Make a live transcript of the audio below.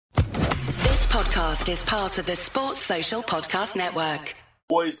podcast is part of the Sports Social Podcast Network.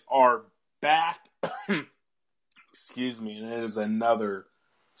 Boys are back. Excuse me, and it is another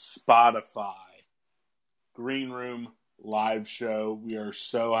Spotify Green Room live show. We are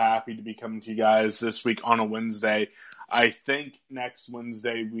so happy to be coming to you guys this week on a Wednesday. I think next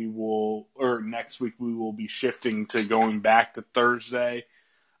week we will be shifting to going back to Thursday.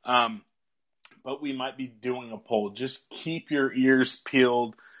 But we might be doing a poll. Just keep your ears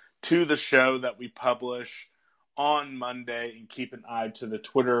peeled to the show that we publish on Monday and keep an eye to the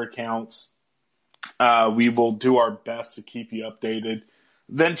Twitter accounts. We will do our best to keep you updated.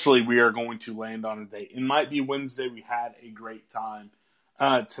 Eventually, we are going to land on a date. It might be Wednesday. We had a great time.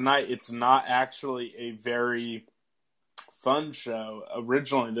 Tonight, it's not actually a very fun show.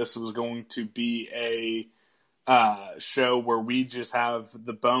 Originally, this was going to be a show where we just have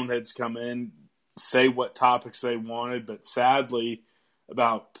the boneheads come in, say what topics they wanted, but sadly,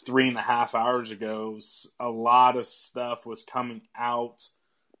 about 3.5 hours ago, a lot of stuff was coming out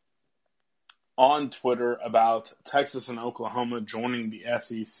on Twitter about Texas and Oklahoma joining the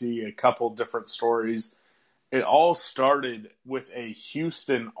SEC, a couple different stories. It all started with a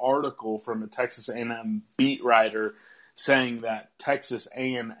Houston article from a Texas A&M beat writer saying that Texas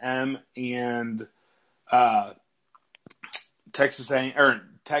A&M and Texas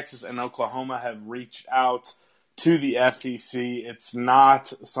and Oklahoma have reached out to the SEC. It's not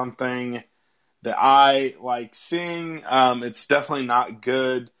something that I like seeing. It's definitely not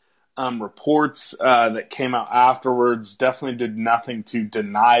good. Reports that came out afterwards definitely did nothing to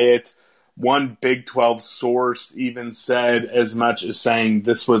deny it. One Big 12 source even said as much as saying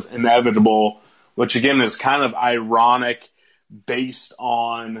this was inevitable, which again is kind of ironic based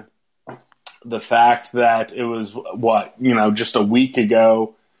on the fact that it was, just a week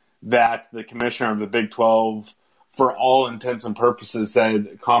ago that the commissioner of the Big 12, for all intents and purposes,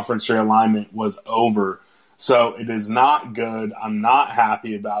 said conference realignment was over. So it is not good. I'm not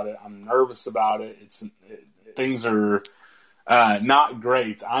happy about it. I'm nervous about it. Things are not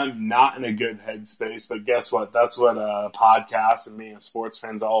great. I'm not in a good headspace, but guess what? That's what a podcast and being a sports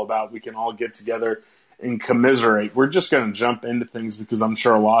fan is all about. We can all get together and commiserate. We're just going to jump into things because I'm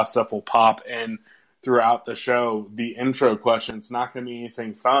sure a lot of stuff will pop in throughout the show. The intro question, it's not going to be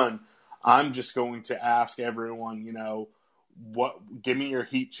anything fun. I'm just going to ask everyone, give me your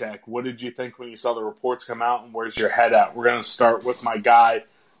heat check. What did you think when you saw the reports come out, and where's your head at? We're going to start with my guy,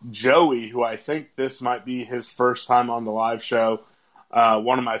 Joey, who I think this might be his first time on the live show.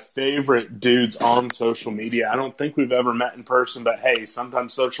 One of my favorite dudes on social media. I don't think we've ever met in person, but hey,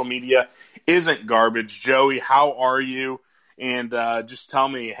 sometimes social media isn't garbage. Joey, how are you? And just tell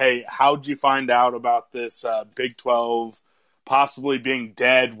me, hey, how'd you find out about this Big 12 possibly being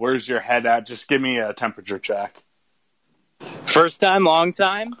dead? Where's your head at? Just give me a temperature check. First time, long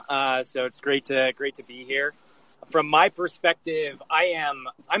time. So it's great to be here. From my perspective,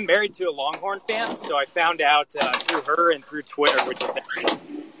 I'm married to a Longhorn fan, so I found out through her and through Twitter, which is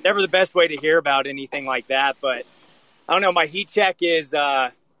never the best way to hear about anything like that. But I don't know. My heat check is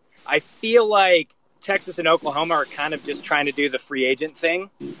I feel like Texas and Oklahoma are kind of just trying to do the free agent thing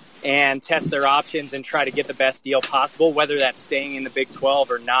and test their options and try to get the best deal possible. Whether that's staying in the Big 12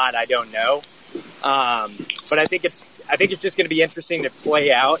 or not, I don't know. But I think it's just going to be interesting to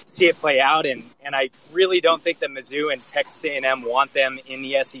see it play out, and I really don't think that Mizzou and Texas A&M want them in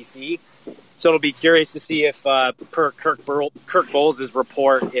the SEC. So it'll be curious to see if, per Kirk Bohls'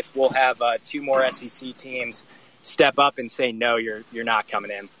 report, if we'll have 2 more SEC teams step up and say no, you're not coming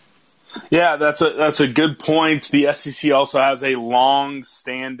in. Yeah, that's a good point. The SEC also has a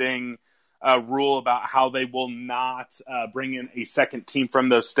long-standing rule about how they will not bring in a second team from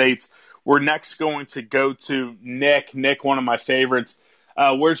those states. We're next going to go to Nick. Nick, one of my favorites.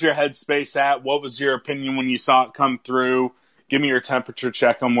 Where's your headspace at? What was your opinion when you saw it come through? Give me your temperature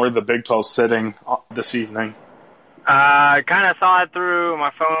check on where the Big 12's sitting this evening. I kind of saw it through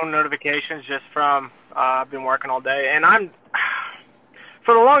my phone notifications just from I've been working all day. And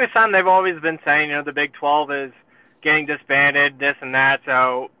for the longest time, they've always been saying, the Big 12 is getting disbanded, this and that.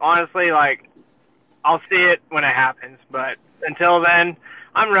 So, honestly, I'll see it when it happens. But until then,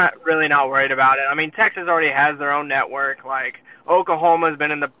 I'm really not worried about it. I mean, Texas already has their own network. Oklahoma's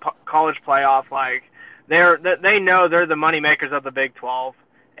been in the college playoff. They know they're the money makers of the Big 12.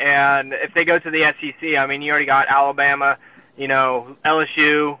 And if they go to the SEC, I mean, you already got Alabama,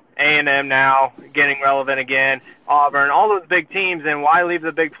 LSU, A&M now getting relevant again, Auburn, all those big teams. And why leave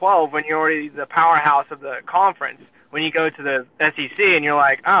the Big 12 when you're already the powerhouse of the conference? When you go to the SEC and you're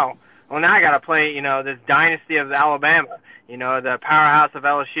like, oh, well, now I got to play, this dynasty of Alabama, the powerhouse of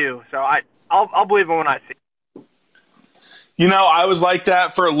LSU. So I'll believe it when I see it. I was like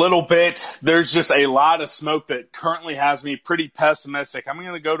that for a little bit. There's just a lot of smoke that currently has me pretty pessimistic. I'm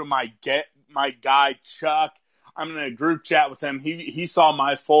going to go to my guy, Chuck. I'm in a group chat with him. He saw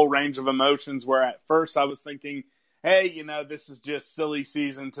my full range of emotions where at first I was thinking, hey, this is just silly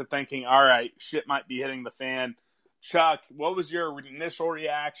season, to thinking, all right, shit might be hitting the fan. Chuck, what was your initial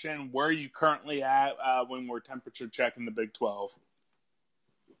reaction? Where are you currently at when we're temperature checking the Big 12?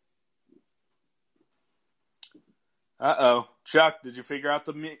 Uh-oh. Chuck, did you figure out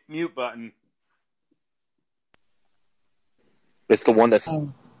the mute button? It's the one that's...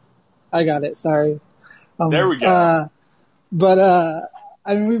 I got it. Sorry. There we go.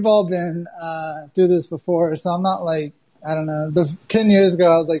 We've all been through this before, so I'm not like, I don't know. 10 years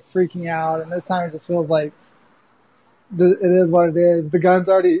ago, I was like freaking out, and this time it just feels like it is what it is. The gun's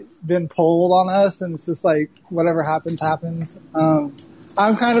already been pulled on us, and it's just like whatever happens, happens.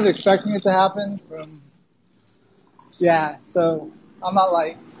 I'm kind of expecting it to happen so I'm not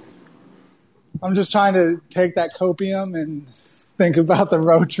like, I'm just trying to take that copium and think about the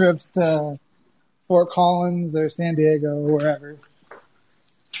road trips to Fort Collins or San Diego or wherever.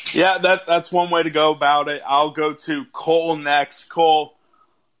 Yeah, that's one way to go about it. I'll go to Cole next. Cole,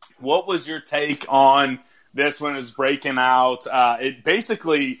 what was your take on this when it was breaking out? It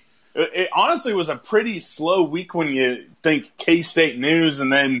honestly was a pretty slow week when you think K-State news,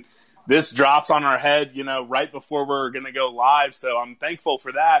 and then this drops on our head, right before we're going to go live. So I'm thankful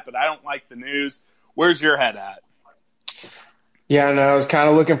for that, but I don't like the news. Where's your head at? Yeah, no, I was kind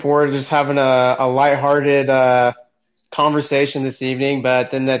of looking forward to just having a lighthearted conversation this evening,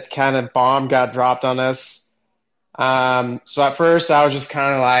 but then that kind of bomb got dropped on us. So at first I was just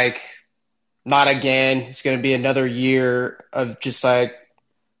kind of like, not again. It's going to be another year of just like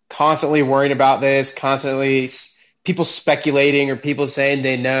constantly worrying about this, constantly people speculating or people saying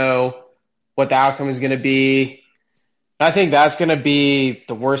they know what the outcome is going to be. And I think that's going to be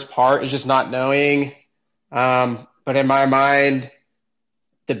the worst part, is just not knowing. But in my mind,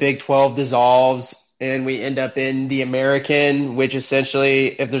 the Big 12 dissolves and we end up in the American, which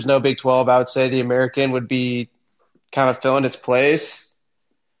essentially, if there's no Big 12, I would say the American would be kind of filling its place.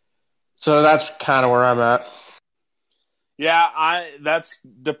 So that's kind of where I'm at. Yeah, that's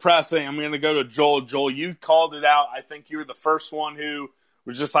depressing. I'm going to go to Joel. Joel, you called it out. I think you were the first one who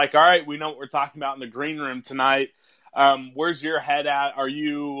was just like, all right, we know what we're talking about in the green room tonight. Where's your head at? Are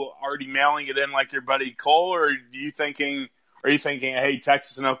you already mailing it in like your buddy Cole, or are you thinking, hey,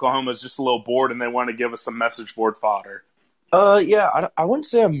 Texas and Oklahoma is just a little bored and they want to give us some message board fodder? I wouldn't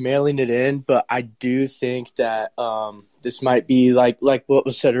say I'm mailing it in, but I do think that this might be like what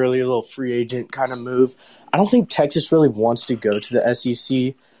was said earlier, a little free agent kind of move. I don't think Texas really wants to go to the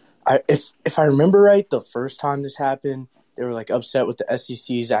SEC. If I remember right, the first time this happened, they were like upset with the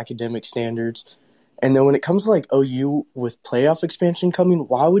SEC's academic standards. And then when it comes to like OU with playoff expansion coming,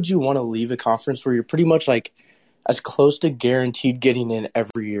 why would you want to leave a conference where you're pretty much like as close to guaranteed getting in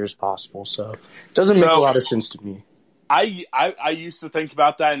every year as possible? So it doesn't make a lot of sense to me. I used to think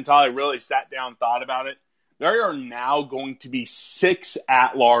about that until I really sat down and thought about it. There are now going to be 6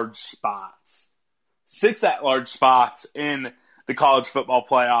 at-large spots. 6 at-large spots in the college football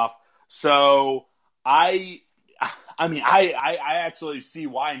playoff. So I actually see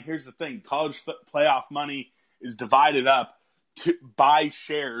why. And here's the thing. College playoff money is divided up by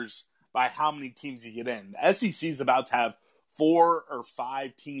shares by how many teams you get in. The SEC is about to have 4 or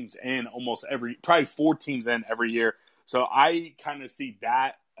 5 teams in probably 4 teams in every year. So I kind of see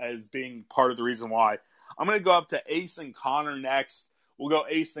that as being part of the reason why. I'm going to go up to Ace and Connor next. We'll go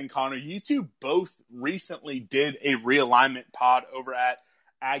Ace and Connor. You two both recently did a realignment pod over at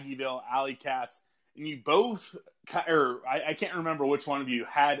Aggieville Alley Cats. And you both, I can't remember which one of you,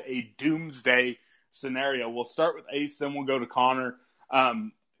 had a doomsday scenario. We'll start with Ace, then we'll go to Connor.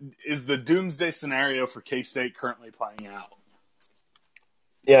 Is the doomsday scenario for K-State currently playing out?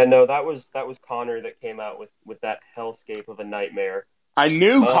 Yeah, no, that was Connor that came out with that hellscape of a nightmare. I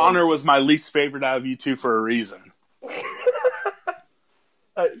knew Connor was my least favorite out of you two for a reason.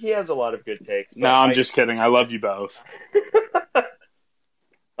 He has a lot of good takes. No, I'm just kidding. I love you both.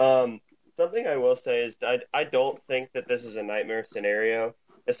 Something I will say is I don't think that this is a nightmare scenario,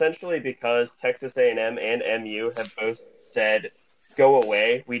 essentially because Texas A&M and MU have both said, go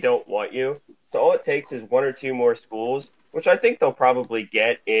away, we don't want you. So all it takes is 1 or 2 more schools, which I think they'll probably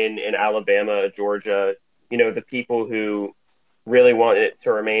get in Alabama, Georgia, the people who really want it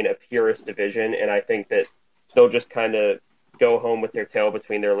to remain a purist division. And I think that they'll just kind of go home with their tail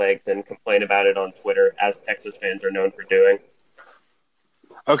between their legs and complain about it on Twitter, as Texas fans are known for doing.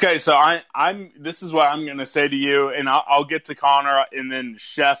 Okay, so this is what I'm going to say to you, and I'll get to Connor and then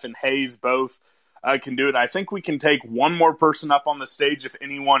Chef and Hayes both. can do it. I think we can take one more person up on the stage if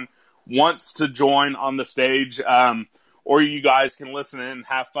anyone wants to join on the stage, or you guys can listen in and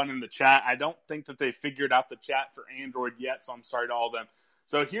have fun in the chat. I don't think that they figured out the chat for Android yet, so I'm sorry to all of them.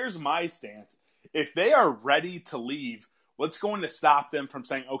 So here's my stance. If they are ready to leave, what's going to stop them from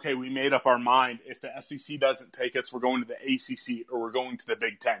saying, okay, we made up our mind. If the SEC doesn't take us, we're going to the ACC or we're going to the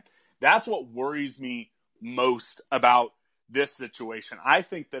Big Ten. That's what worries me most about this situation. I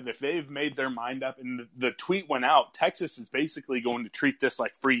think that if they've made their mind up and the tweet went out, Texas is basically going to treat this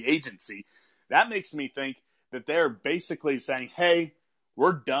like free agency. That makes me think that they're basically saying, hey,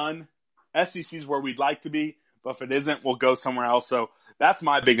 we're done. SEC is where we'd like to be, but if it isn't, we'll go somewhere else. So that's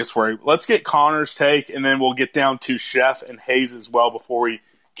my biggest worry. Let's get Connor's take, and then we'll get down to Chef and Hayes as well before we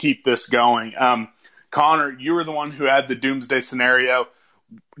keep this going. Connor, you were the one who had the doomsday scenario.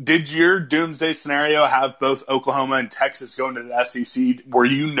 Did your doomsday scenario have both Oklahoma and Texas going to the SEC? Were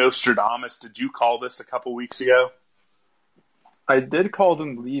you Nostradamus? Did you call this a couple weeks ago? I did call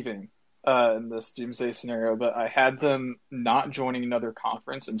them leaving in this doomsday scenario, but I had them not joining another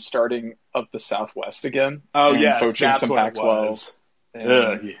conference and starting up the Southwest again. Oh, and yes, poaching that's some what it Pac-12. was. And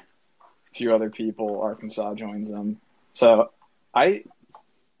Yeah. a few other people. Arkansas joins them. So I'm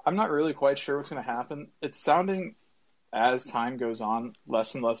not really quite sure what's going to happen. It's sounding, as time goes on,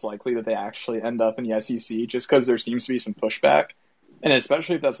 less and less likely that they actually end up in the SEC just because there seems to be some pushback. And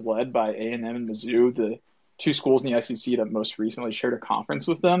especially if that's led by A&M and Mizzou, the two schools in the SEC that most recently shared a conference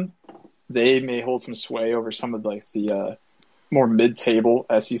with them. They may hold some sway over some of the more mid-table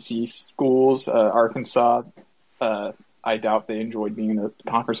SEC schools. Arkansas, I doubt they enjoyed being in a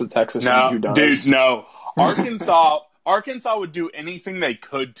conference with Texas. No, and who does? dude, no. Arkansas would do anything they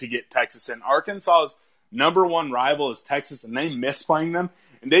could to get Texas in. Arkansas's number one rival is Texas, and they miss playing them.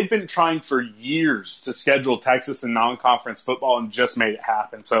 And they've been trying for years to schedule Texas in non-conference football and just made it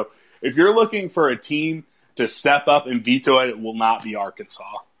happen. So if you're looking for a team to step up and veto it, it will not be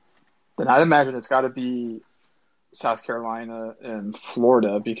Arkansas. Then I'd imagine it's got to be South Carolina and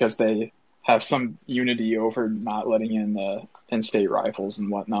Florida because they have some unity over not letting in the in-state rifles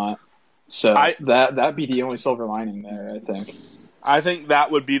and whatnot. So that'd be the only silver lining there, I think. I think that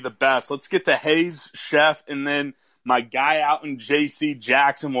would be the best. Let's get to Hayes, Chef, and then my guy out in JC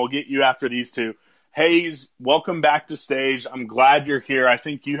Jackson. We'll get you after these two. Hayes, welcome back to stage. I'm glad you're here. I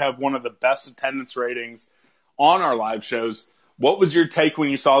think you have one of the best attendance ratings on our live shows. What was your take when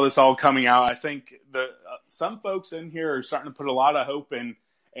you saw this all coming out? I think some folks in here are starting to put a lot of hope in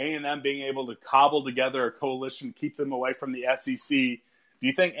A&M being able to cobble together a coalition, keep them away from the SEC. Do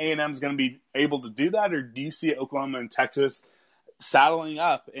you think A&M is going to be able to do that, or do you see Oklahoma and Texas saddling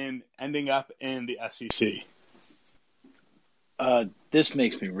up and ending up in the SEC? This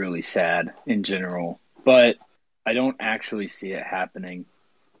makes me really sad in general, but I don't actually see it happening.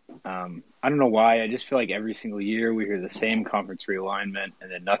 I don't know why. I just feel like every single year we hear the same conference realignment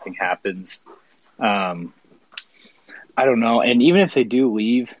and then nothing happens. I don't know. And even if they do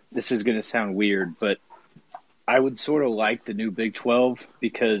leave, this is going to sound weird, but I would sort of like the new Big 12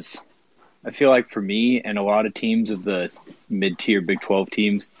 because I feel like for me and a lot of teams of the mid-tier Big 12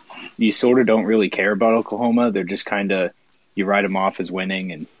 teams, you sort of don't really care about Oklahoma. They're just kind of, you write them off as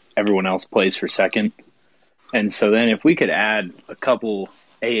winning and everyone else plays for second. And so then if we could add a couple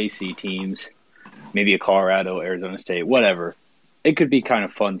AAC teams, maybe a Colorado, Arizona State, whatever, it could be kind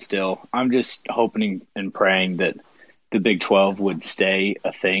of fun still. I'm just hoping and praying that the Big 12 would stay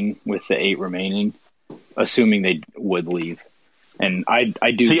a thing with the 8 remaining, assuming they would leave. And I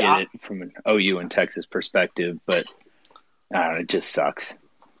do get it from an OU and Texas perspective, but it just sucks.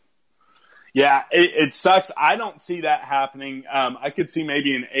 Yeah, it sucks. I don't see that happening. I could see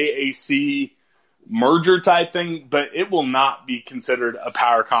maybe an AAC merger type thing, but it will not be considered a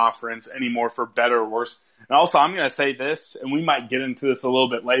power conference anymore, for better or worse. And also, I'm going to say this, and we might get into this a little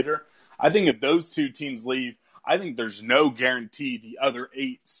bit later. I think if those two teams leave, I think there's no guarantee the other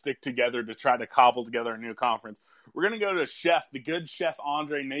 8 stick together to try to cobble together a new conference. We're going to go to Chef, the good Chef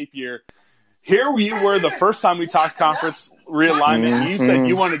Andre Napier. Here you were the first time we talked conference realignment. You said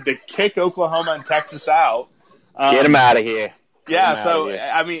you wanted to kick Oklahoma and Texas out. Get them out of here. Yeah, so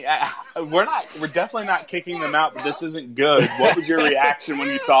I mean, we're definitely not kicking them out, but this isn't good. What was your reaction when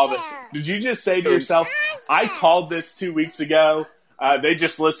you saw that? Did you just say to yourself, "I called this 2 weeks ago"? They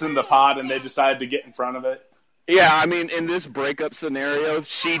just listened to the pod and they decided to get in front of it. Yeah, I mean, in this breakup scenario,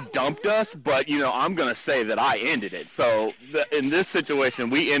 she dumped us, but, I'm going to say that I ended it. So in this situation,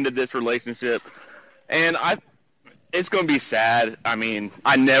 we ended this relationship, and it's going to be sad. I mean,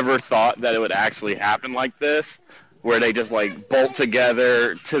 I never thought that it would actually happen like this, where they just, bolt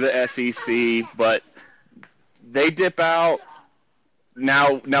together to the SEC, but they dip out.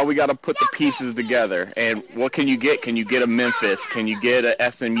 now we got to put the pieces together. And what can you get? Can you get a Memphis? Can you get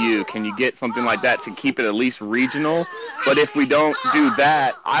a SMU? Can you get something like that to keep it at least regional? But if we don't do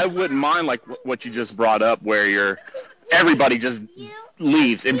that, I wouldn't mind like what you just brought up, where everybody just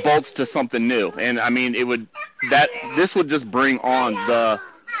leaves and bolts to something new. And I mean, this would just bring on the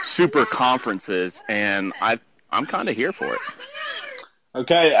super conferences, and I'm kind of here for it.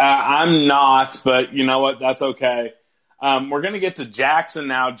 Okay, I'm not, but you know what? That's okay. We're going to get to Jackson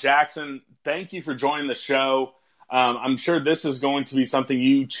now. Jackson, thank you for joining the show. I'm sure this is going to be something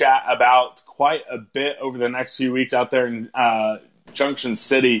you chat about quite a bit over the next few weeks out there in Junction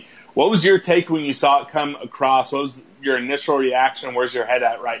City. What was your take when you saw it come across? What was your initial reaction? Where's your head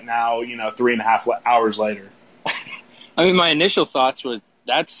at right now, 3.5 hours later? I mean, my initial thoughts was,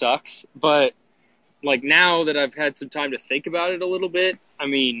 that sucks. But, like, now that I've had some time to think about it a little bit, I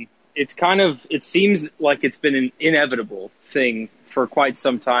mean, it seems like it's been an inevitable thing for quite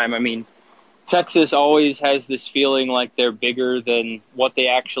some time. I mean, Texas always has this feeling like they're bigger than what they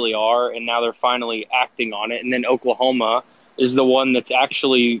actually are, and now they're finally acting on it. And then Oklahoma is the one that's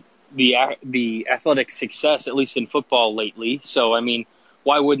actually the athletic success, at least in football lately. So, I mean,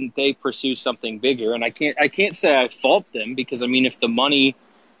 why wouldn't they pursue something bigger? And I can't say I fault them, because, I mean, if the money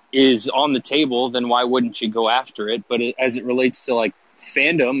is on the table, then why wouldn't you go after it? But as it relates to, like,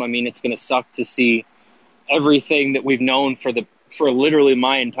 fandom, I mean, it's going to suck to see everything that we've known for literally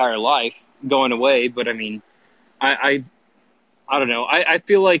my entire life going away. But I mean, I don't know. I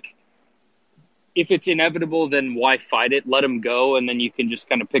feel like if it's inevitable, then why fight it? Let them go, and then you can just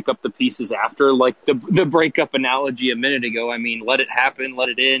kind of pick up the pieces after. Like the breakup analogy a minute ago. I mean, let it happen, let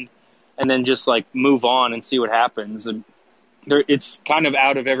it in, and then just like move on and see what happens. And it's kind of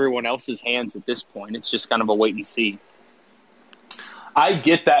out of everyone else's hands at this point. It's just kind of a wait and see. I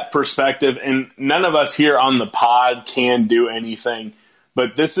get that perspective, and none of us here on the pod can do anything.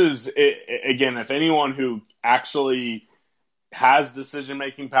 But this is, again, if anyone who actually has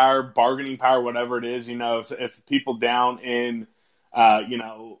decision-making power, bargaining power, whatever it is, if people down in,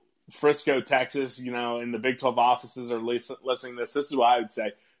 Frisco, Texas, in the Big 12 offices are listening to this is what I would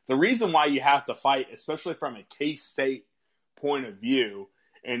say. The reason why you have to fight, especially from a K-State point of view,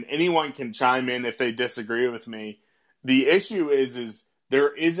 and anyone can chime in if they disagree with me, the issue is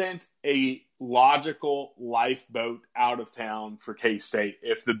there isn't a logical lifeboat out of town for K-State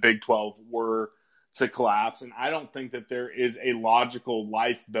if the Big 12 were to collapse. And I don't think that there is a logical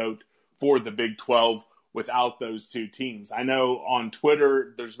lifeboat for the Big 12 without those two teams. I know on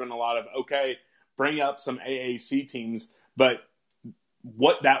Twitter there's been a lot of, bring up some AAC teams, but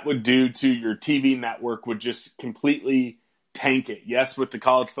what that would do to your TV network would just completely tank it. Yes, with the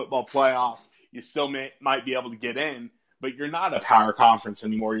college football playoff, you still might be able to get in, but you're not a power conference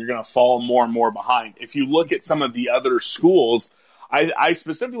anymore. You're going to fall more and more behind. If you look at some of the other schools, I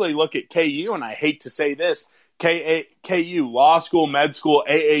specifically look at KU, and I hate to say this, KU, law school, med school,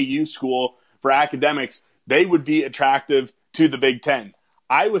 AAU school for academics, they would be attractive to the Big Ten.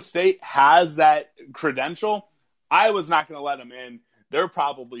 Iowa State has that credential. Iowa's not going to let them in. They're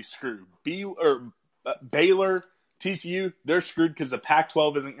probably screwed. Baylor, TCU, they're screwed because the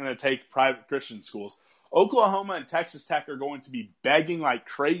Pac-12 isn't going to take private Christian schools. Oklahoma and Texas Tech are going to be begging like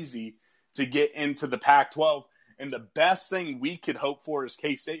crazy to get into the Pac-12. And the best thing we could hope for as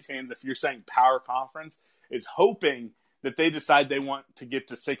K-State fans, if you're saying power conference, is hoping that they decide they want to get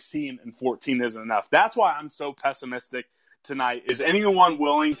to 16 and 14 isn't enough. That's why I'm so pessimistic tonight. Is anyone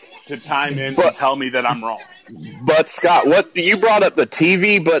willing to chime in and tell me that I'm wrong? But Scott, you brought up the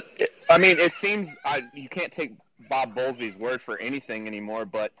TV, but I mean, it seems you can't take Bob Bowlesby's word for anything anymore,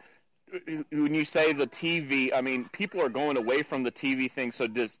 but when you say the TV, I mean, people are going away from the TV thing. So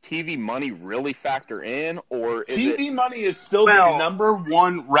does TV money really factor in, or is TV money is still the number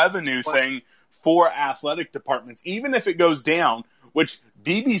one revenue thing for athletic departments, even if it goes down, which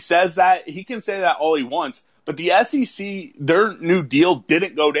BB says that. He can say that all he wants, but the SEC, their new deal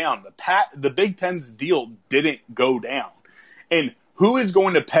didn't go down. The Big Ten's deal didn't go down. And who is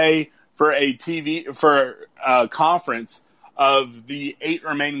going to pay for a conference of the 8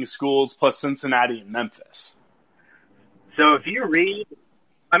 remaining schools plus Cincinnati and Memphis? So if you read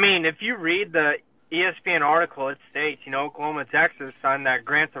the ESPN article, it states, Oklahoma, Texas signed that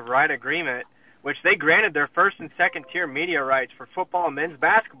grants of right agreement, which they granted their first and second tier media rights for football and men's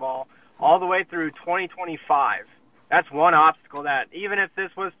basketball all the way through 2025. That's one obstacle that, even if this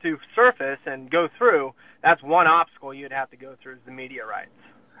was to surface and go through, that's one obstacle you'd have to go through is the media rights.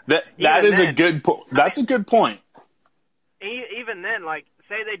 That's a good point. Even then, like,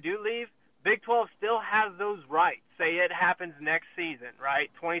 say they do leave, Big 12 still has those rights. Say it happens next season,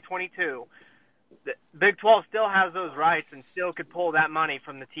 right, 2022. the Big 12 still has those rights and still could pull that money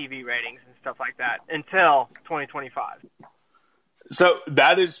from the TV ratings and stuff like that until 2025. So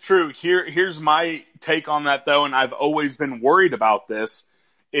that is true. Here's my take on that, though, and I've always been worried about this,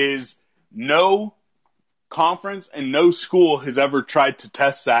 is no conference and no school has ever tried to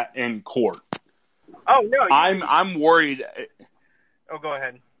test that in court. Oh, no. I'm worried. Oh, go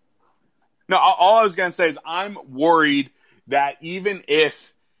ahead. No, all I was going to say is I'm worried that even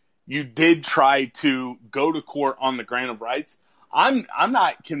if you did try to go to court on the grant of rights, I'm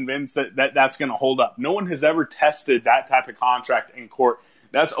not convinced that that's going to hold up. No one has ever tested that type of contract in court.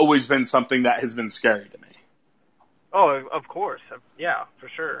 That's always been something that has been scary to me. Oh, of course. Yeah, for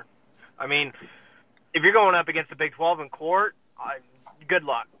sure. I mean, if you're going up against the Big 12 in court, good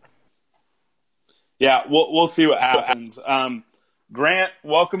luck. Yeah, we'll see what happens. Grant,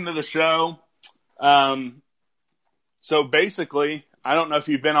 welcome to the show. So basically, I don't know if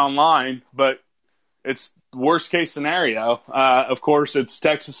you've been online, but it's worst case scenario. Of course, it's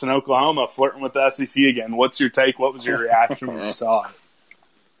Texas and Oklahoma flirting with the SEC again. What's your take? What was your reaction when you saw it?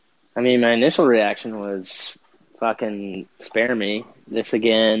 I mean, my initial reaction was fucking spare me. This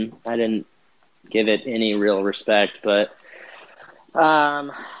again, I didn't give it any real respect, but I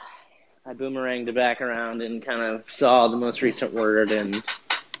boomeranged it back around and kind of saw the most recent word, and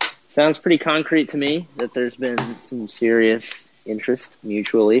sounds pretty concrete to me that there's been some serious interest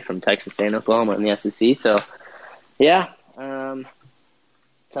mutually from Texas and Oklahoma in the SEC. So, yeah,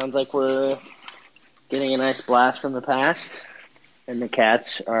 sounds like we're getting a nice blast from the past, and the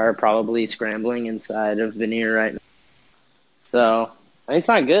Cats are probably scrambling inside of veneer right now. So, I mean, it's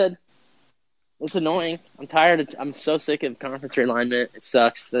not good. It's annoying. I'm so sick of conference realignment. It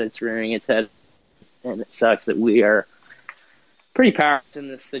sucks that it's rearing its head, and it sucks that we are pretty powerless in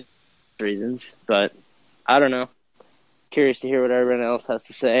this reasons, but I don't know. Curious to hear what everyone else has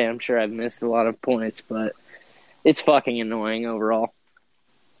to say. I'm sure I've missed a lot of points, but it's fucking annoying overall.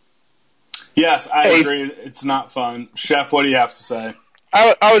 Yes, I agree. It's not fun. Chef, what do you have to say?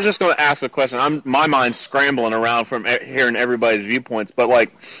 I was just going to ask a question. My mind's scrambling around from hearing everybody's viewpoints, but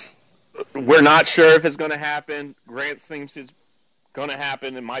like, we're not sure if it's going to happen. Grant thinks it's going to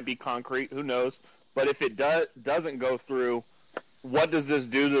happen. It might be concrete. Who knows? But if it doesn't go through, what does this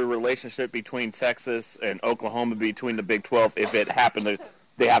do to the relationship between Texas and Oklahoma, between the Big 12, if it happened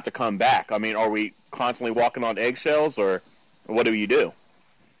they have to come back? I mean, are we constantly walking on eggshells, or what do you do?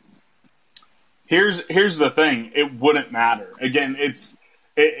 Here's the thing. It wouldn't matter. Again, it's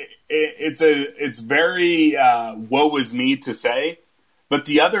very woe is me to say, but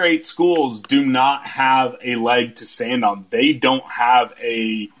the other 8 schools do not have a leg to stand on. They don't have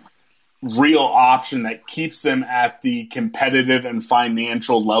a real option that keeps them at the competitive and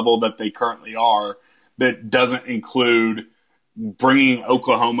financial level that they currently are, that doesn't include bringing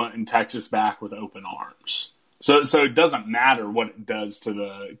Oklahoma and Texas back with open arms. So it doesn't matter what it does to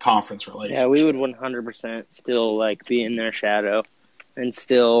the conference relationship. Yeah, we would 100% still like be in their shadow and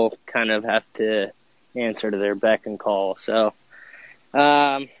still kind of have to answer to their beck and call. So,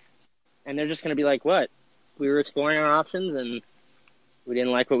 and they're just going to be like, what? We were exploring our options and we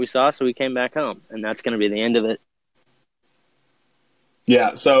didn't like what we saw, so we came back home. And that's going to be the end of it.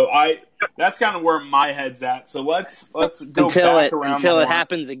 Yeah, so that's kind of where my head's at. So let's go back around until it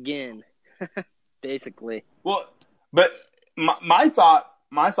happens again, basically. Well, but my thought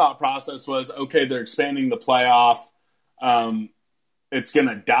process was, okay, they're expanding the playoff. It's going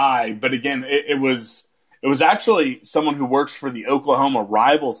to die. But again, it was actually someone who works for the Oklahoma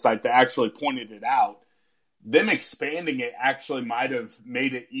rival site that actually pointed it out. Them expanding it actually might have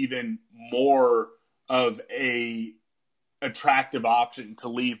made it even more of a attractive option to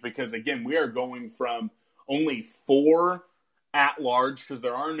leave, because again, we are going from only 4 at-large, because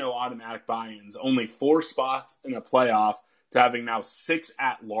there are no automatic buy-ins, only 4 spots in a playoff, to having now 6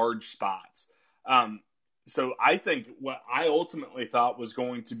 at-large spots. So I think what I ultimately thought was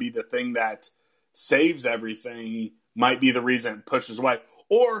going to be the thing that saves everything might be the reason it pushes away.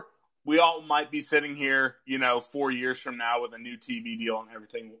 Or we all might be sitting here, 4 years from now with a new TV deal and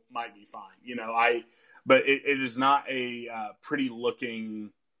everything might be fine. But it is not a pretty looking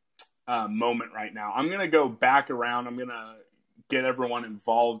moment right now. I'm going to go back around. I'm going to get everyone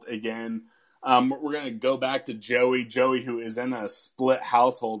involved again. We're going to go back to Joey, who is in a split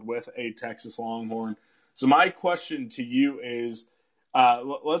household with a Texas Longhorn. So my question to you is,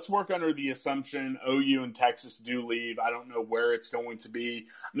 let's work under the assumption OU and Texas do leave. I don't know where it's going to be.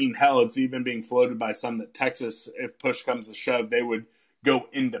 I mean, hell, it's even being floated by some that Texas, if push comes to shove, they would go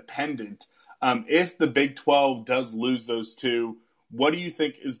independent. If the Big 12 does lose those 2, what do you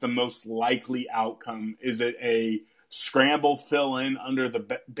think is the most likely outcome? Is it a scramble, fill in under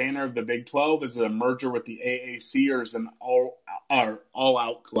the banner of the Big 12? Is it a merger with the AAC, or is it an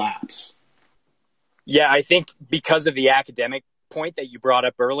all-out collapse? Yeah, I think because of the academic point that you brought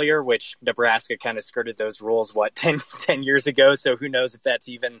up earlier, which Nebraska kind of skirted those rules, 10 years ago, so who knows if that's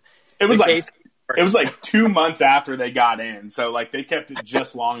even it was the like case. It was like 2 months after they got in, so like they kept it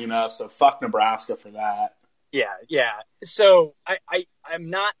just long enough, so fuck Nebraska for that. Yeah. So I'm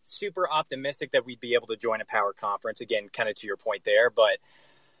not super optimistic that we'd be able to join a power conference, again, kind of to your point there, but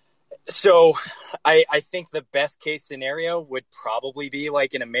so I think the best case scenario would probably be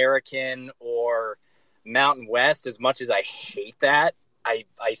like an American or Mountain West. As much as I hate that, I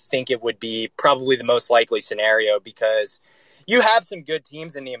think it would be probably the most likely scenario, because you have some good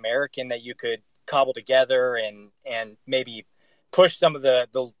teams in the American that you could cobble together and maybe push some of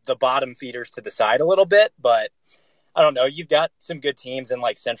the bottom feeders to the side a little bit. But I don't know, you've got some good teams in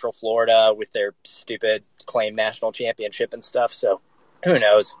like Central Florida with their stupid claimed national championship and stuff, so who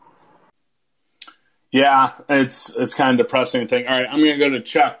knows. Yeah, it's kind of depressing thing. All right, I'm going to go to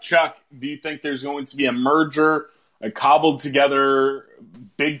Chuck. Chuck, do you think there's going to be a merger, a cobbled together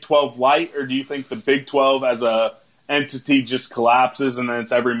Big 12 light, or do you think the Big 12 as a entity just collapses and then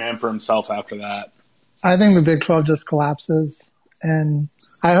it's every man for himself after that? I think the Big 12 just collapses, and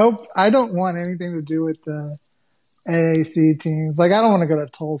I don't want anything to do with the AAC teams. Like, I don't want to go to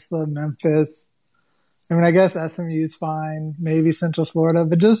Tulsa, Memphis. I mean, I guess SMU's fine, maybe Central Florida,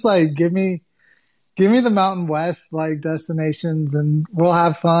 but just like give me the Mountain West like destinations, and we'll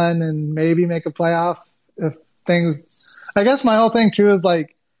have fun and maybe make a playoff if things. I guess my whole thing too is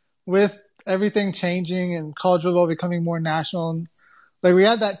like with everything changing and college football becoming more national. Like we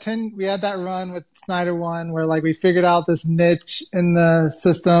had that run with Snyder one where like we figured out this niche in the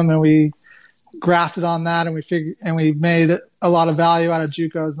system and we grafted on that and we made a lot of value out of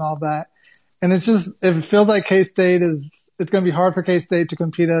JUCOs and all that. And it feels like K-State it's going to be hard for K-State to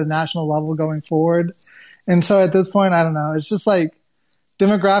compete at a national level going forward. And so at this point, I don't know. It's just like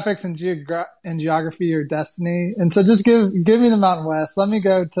demographics and geography or destiny. And so just give me the Mountain West. Let me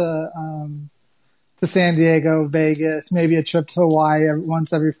go to San Diego, Vegas, maybe a trip to Hawaii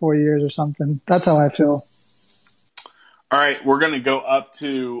once every 4 years or something. That's how I feel. All right, we're going to go up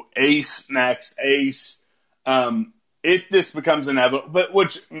to Ace next. Ace, if this becomes inevitable, but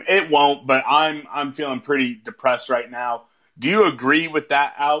which it won't, but I'm feeling pretty depressed right now. Do you agree with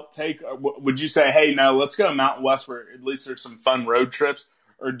that outtake? Or would you say, hey, no, let's go to Mountain West where at least there's some fun road trips?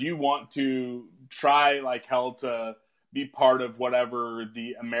 Or do you want to try like hell to be part of whatever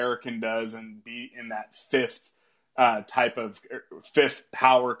the American does and be in that fifth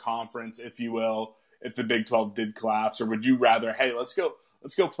power conference, if you will, if the Big 12 did collapse? Or would you rather, hey, let's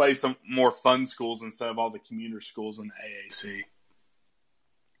go play some more fun schools instead of all the commuter schools in the AAC?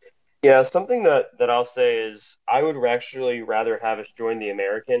 Yeah, something that I'll say is I would actually rather have us join the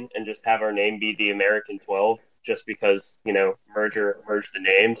American and just have our name be the American 12, just because, merge the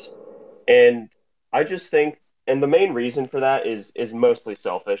names. And I just think, and the main reason for that is mostly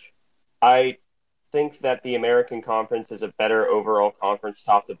selfish. I think that the American Conference is a better overall conference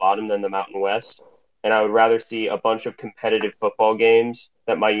top to bottom than the Mountain West. And I would rather see a bunch of competitive football games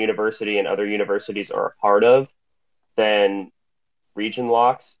that my university and other universities are a part of than region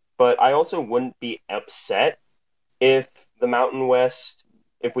locks. But I also wouldn't be upset if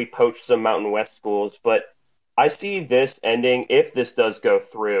we poach some Mountain West schools. But I see this ending, if this does go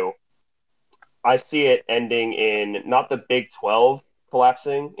through, I see it ending in not the Big 12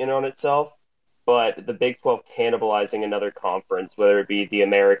 collapsing in on itself, but the Big 12 cannibalizing another conference, whether it be the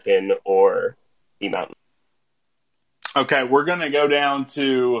American or the Mountain. Okay, we're going to go down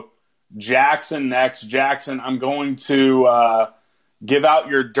to Jackson next. Jackson, I'm going to give out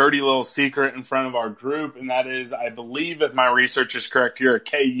your dirty little secret in front of our group, and that is, I believe, if my research is correct, you're a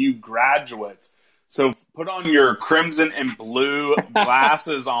KU graduate. So put on your crimson and blue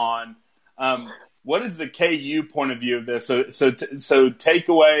glasses on. What is the KU point of view of this? So take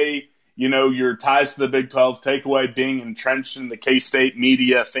away, your ties to the Big 12, take away being entrenched in the K-State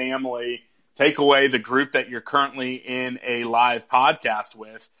media family, take away the group that you're currently in a live podcast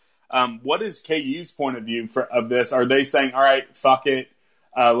with. What is KU's point of view of this? Are they saying, all right, fuck it,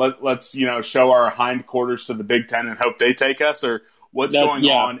 let's show our hindquarters to the Big Ten and hope they take us? Or what's going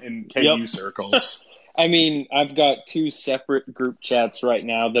on in KU circles? I mean, I've got two separate group chats right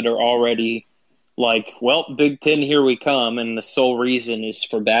now that are already like, well, Big Ten, here we come. And the sole reason is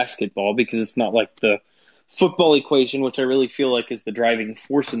for basketball, because it's not like the football equation, which I really feel like is the driving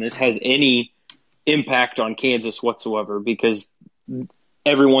force in this, has any impact on Kansas whatsoever, because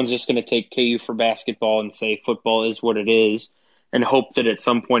everyone's just going to take KU for basketball and say football is what it is and hope that at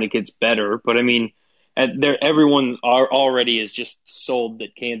some point it gets better. But I mean, everyone already is just sold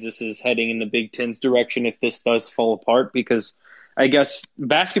that Kansas is heading in the Big Ten's direction if this does fall apart, because I guess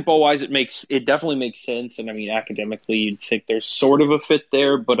basketball wise it definitely makes sense, and I mean academically you'd think there's sort of a fit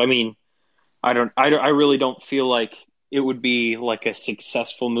there, but I mean I really don't feel like it would be like a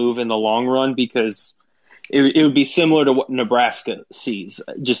successful move in the long run, because it would be similar to what Nebraska sees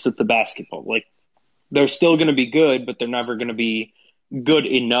just at the basketball. Like, they're still going to be good, but they're never going to be good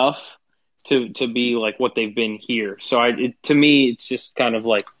enough to be like what they've been here. So to me, it's just kind of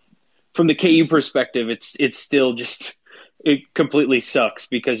like, from the KU perspective, it's still just, it completely sucks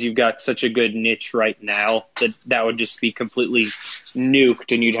because you've got such a good niche right now that would just be completely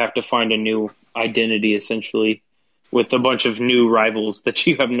nuked, and you'd have to find a new identity essentially with a bunch of new rivals that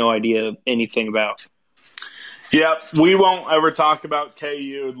you have no idea anything about. Yep, we won't ever talk about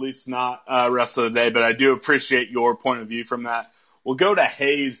KU, at least not rest of the day, but I do appreciate your point of view from that. We'll go to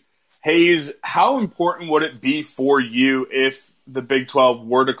Hayes. Hayes, how important would it be for you if the Big 12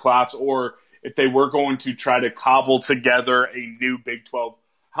 were to collapse, or if they were going to try to cobble together a new Big 12?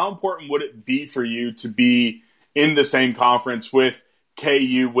 How important would it be for you to be in the same conference with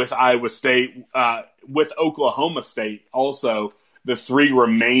KU, with Iowa State, with Oklahoma State also, the three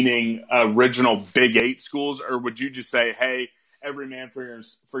remaining original Big 8 schools? Or would you just say, hey, every man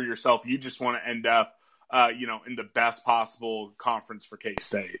for yourself, you just want to end up in the best possible conference for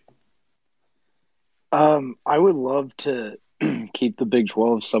K-State? I would love to keep the Big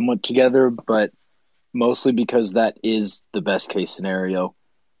 12 somewhat together, but mostly because that is the best case scenario.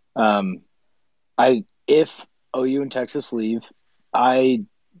 If OU and Texas leave,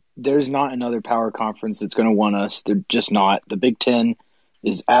 there's not another power conference that's going to want us. They're just not. The Big Ten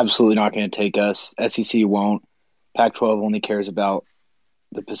is absolutely not going to take us. SEC won't. Pac-12 only cares about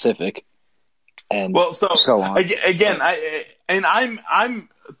the Pacific, and so on. Again, I'm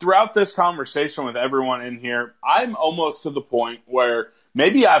throughout this conversation with everyone in here, I'm almost to the point where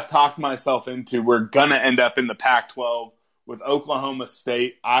maybe I've talked myself into we're gonna end up in the Pac-12 with Oklahoma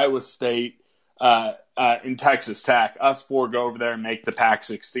State, Iowa State, in Texas Tech. Us four go over there and make the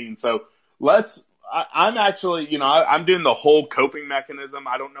Pac-16. So I'm actually, I'm doing the whole coping mechanism.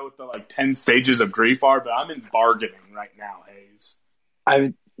 I don't know what the 10 stages of grief are, but I'm in bargaining right now, Hayes.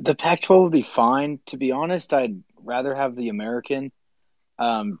 The Pac-12 would be fine. To be honest, I'd rather have the American,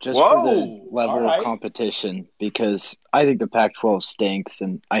 just for the level of competition, because I think the Pac-12 stinks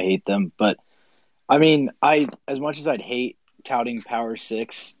and I hate them. But I mean, as much as I'd hate touting Power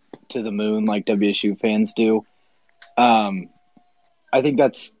 6 to the moon like WSU fans do, I think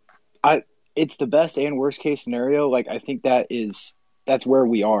it's the best and worst case scenario. I think that's where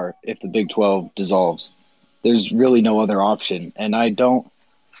we are if the Big 12 dissolves. There's really no other option, and I don't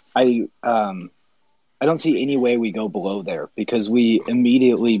see any way we go below there, because we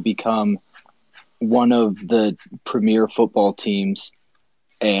immediately become one of the premier football teams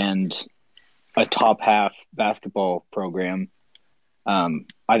and a top half basketball program.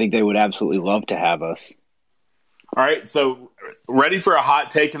 I think they would absolutely love to have us. All right, so ready for a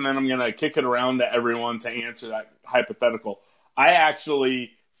hot take, and then I'm going to kick it around to everyone to answer that hypothetical. I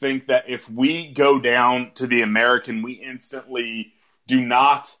actually think that if we go down to the American, we instantly do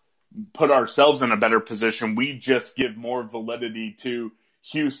not put ourselves in a better position. We just give more validity to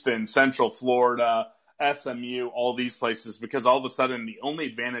Houston, Central Florida, SMU, all these places, because all of a sudden the only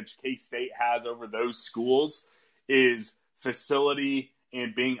advantage K-State has over those schools is facility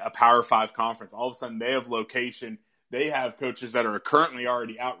and being a Power 5 conference. All of a sudden they have location. They have coaches that are currently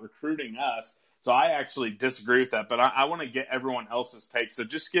already out recruiting us. So I actually disagree with that, but I want to get everyone else's take. So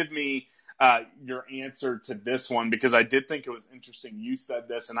just give me your answer to this one, because I did think it was interesting. You said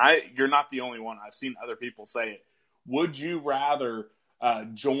this, and you're not the only one. I've seen other people say it. Would you rather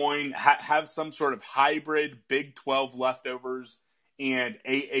have some sort of hybrid Big 12 leftovers and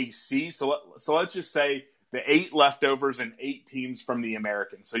AAC? So let's just say the 8 leftovers and 8 teams from the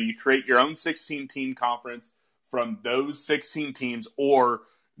American. So you create your own 16-team conference from those 16 teams, or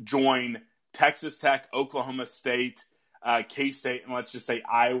join Texas Tech, Oklahoma State, K-State, and let's just say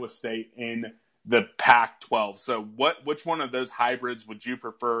Iowa State in the Pac-12. So which one of those hybrids would you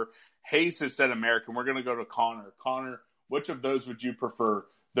prefer? Hayes has said American. We're going to go to Connor. Connor, which of those would you prefer?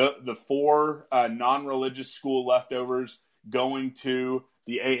 The 4 non-religious school leftovers going to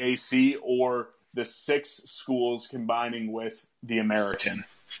the AAC, or the 6 schools combining with the American?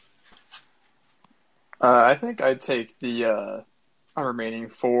 I think I'd take the remaining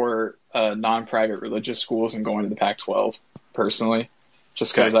 4 non-private religious schools and going to the Pac-12 personally,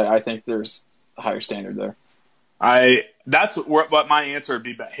 just because I think there's a higher standard there. That's what my answer would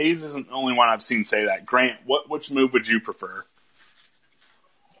be, but Hayes isn't the only one I've seen say that. Grant, which move would you prefer?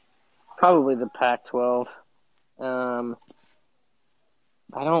 Probably the Pac-12. I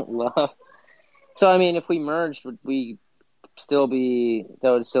don't love. So I mean, if we merged, would we still be?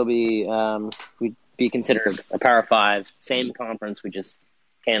 That would still be. We'd be considered a Power Five, same conference. We just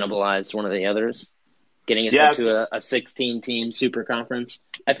cannibalized one of the others, getting us Yes. into a 16-team super conference.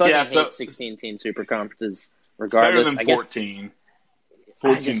 I fucking hate 16-team super conferences. Regardless, it's better than 14.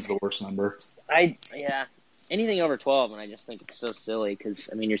 14's the worst number. Anything over 12, and I just think it's so silly because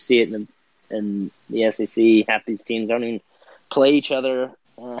I mean you see it in the SEC. Half these teams don't even play each other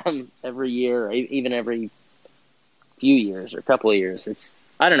every year, or even every few years or a couple of years.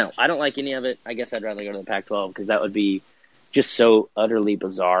 I don't know. I don't like any of it. I guess I'd rather go to the Pac-12 because that would be just so utterly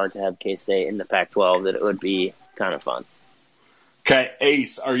bizarre to have K-State in the Pac-12 that it would be kind of fun. Okay,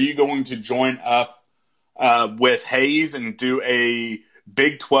 Ace, are you going to join up with Hayes and do a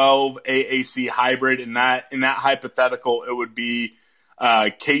Big 12 AAC hybrid? In that hypothetical, it would be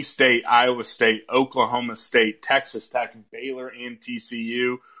K-State, Iowa State, Oklahoma State, Texas Tech, Baylor, and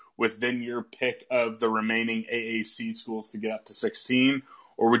TCU, with then your pick of the remaining AAC schools to get up to 16?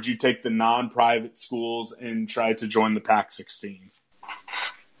 Or would you take the non-private schools and try to join the Pac-16?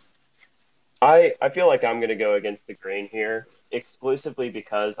 I feel like I'm going to go against the grain here, exclusively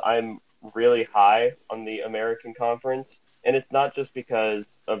because I'm really high on the American Conference. And it's not just because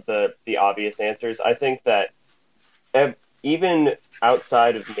of the obvious answers. I think that even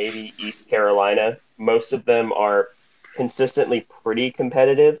outside of maybe East Carolina, most of them are consistently pretty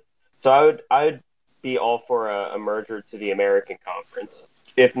competitive. So I would be all for a merger to the American Conference,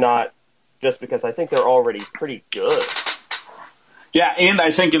 if not just because I think they're already pretty good. Yeah, and I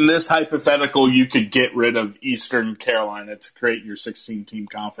think in this hypothetical, you could get rid of Eastern Carolina to create your 16-team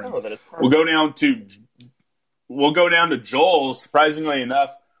conference. Oh, that is perfect. We'll go down to Joel. Surprisingly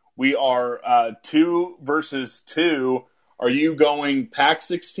enough, we are 2 versus 2. Are you going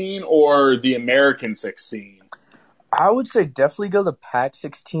Pac-16 or the American 16? I would say definitely go the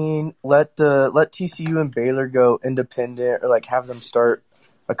Pac-16. Let TCU and Baylor go independent, or like have them start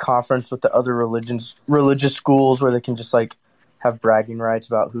a conference with the other religious schools where they can just like have bragging rights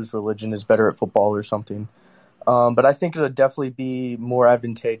about whose religion is better at football or something. But I think it would definitely be more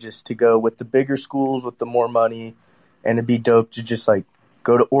advantageous to go with the bigger schools with the more money, and it'd be dope to just like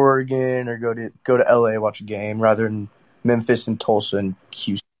go to Oregon or go to LA, watch a game, rather than Memphis and Tulsa and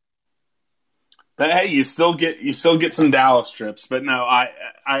Houston. But hey, you still get some Dallas trips. But no,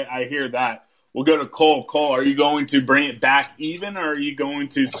 I hear that. We'll go to Cole. Cole, are you going to bring it back even, or are you going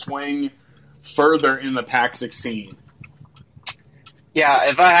to swing further in the Pac-16? Yeah,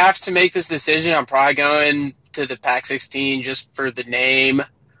 if I have to make this decision, I'm probably going to the Pac-16 just for the name.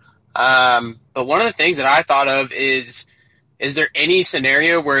 But one of the things that I thought of is there any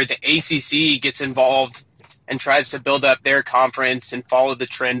scenario where the ACC gets involved and tries to build up their conference and follow the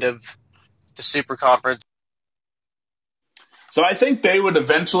trend of the Super Conference? So I think they would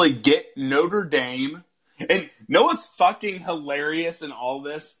eventually get Notre Dame. And know what's fucking hilarious in all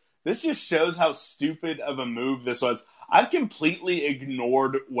this? This just shows how stupid of a move this was. I've completely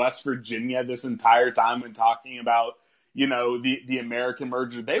ignored West Virginia this entire time when talking about, the American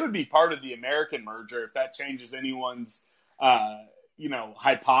merger. They would be part of the American merger if that changes anyone's,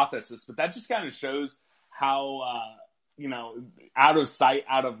 hypothesis. But that just kind of shows how, out of sight,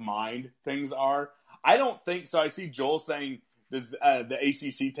 out of mind things are. I don't think so. I see Joel saying, does the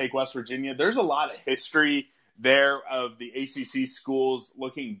ACC take West Virginia? There's a lot of history there of the ACC schools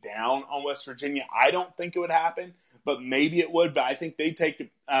looking down on West Virginia. I don't think it would happen, but maybe it would. But I think they take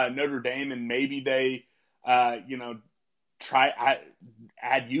Notre Dame, and maybe they, try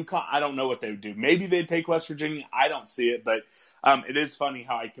add UConn. I don't know what they would do. Maybe they'd take West Virginia. I don't see it, but it is funny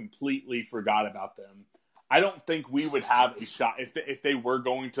how I completely forgot about them. I don't think we would have a shot if they were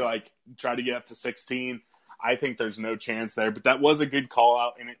going to like try to get up to 16. I think there's no chance there. But that was a good call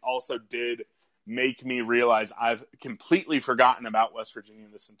out, and it also did make me realize I've completely forgotten about West Virginia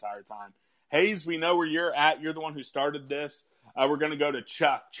this entire time. Hayes, we know where you're at. You're the one who started this. We're going to go to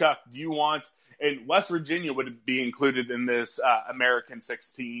Chuck. Chuck, do you want – and West Virginia would be included in this American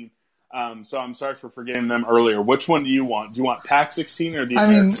 16. So I'm sorry for forgetting them earlier. Which one do you want? Do you want Pac-16 or the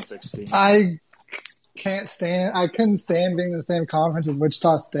American 16? I couldn't stand being in the same conference as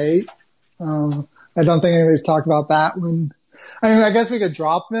Wichita State. I don't think anybody's talked about that one. I guess we could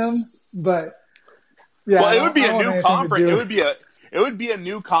drop them, but yeah. Well, it would be a new conference. It would be a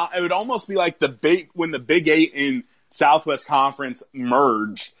new it would almost be like when the Big 8 and Southwest Conference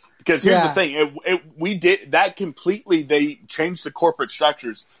merged. Because here's the thing, we did that completely. They changed the corporate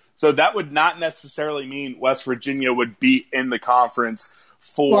structures, so that would not necessarily mean West Virginia would be in the conference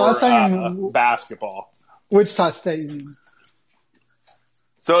for basketball. Wichita State.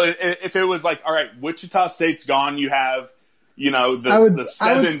 So if it was like, all right, Wichita State's gone, you have, the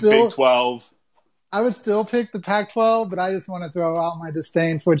seven Big 12. I would still pick the Pac-12, but I just want to throw out my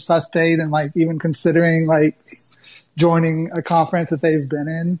disdain for Wichita State and like even considering like joining a conference that they've been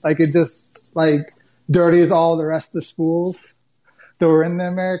in. Like it just like dirties all the rest of the schools that were in the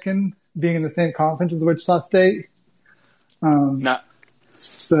American being in the same conference as Wichita State. No.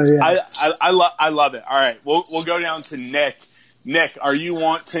 So yeah, I love it. All right, we'll go down to Nick. Nick, are you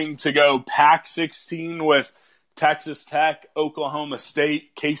wanting to go Pac-16 with Texas Tech, Oklahoma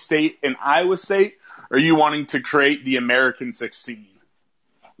State, K-State, and Iowa State? Or are you wanting to create the American 16?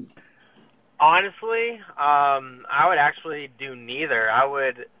 Honestly, I would actually do neither. I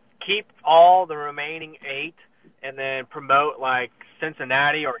would keep all the remaining 8 and then promote like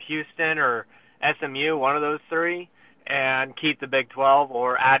Cincinnati or Houston or SMU, one of those 3, and keep the Big 12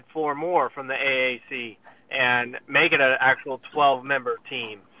 or add 4 more from the AAC and make it an actual 12-member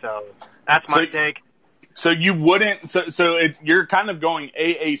team. So that's my take. So you wouldn't. So you're kind of going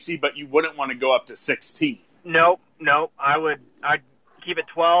AAC, but you wouldn't want to go up to 16. Nope. I'd keep it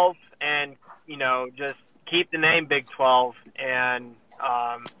 12 and just keep the name Big 12 and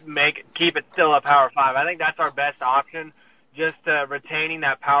keep it still a Power 5. I think that's our best option, just retaining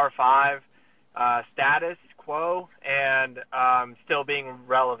that Power 5 status quo and still being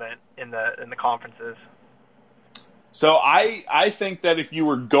relevant in the conferences. So I think that if you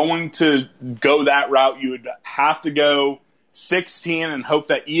were going to go that route, you would have to go 16 and hope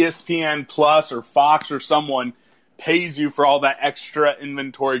that ESPN Plus or Fox or someone pays you for all that extra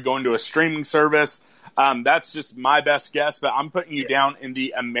inventory going to a streaming service. That's just my best guess, but I'm putting you down in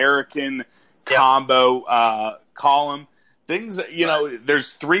the American combo column. Things,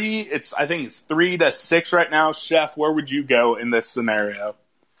 there's 3. I think it's 3 to 6 right now. Chef, where would you go in this scenario?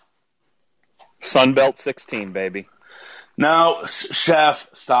 Sunbelt 16, baby. No, Chef,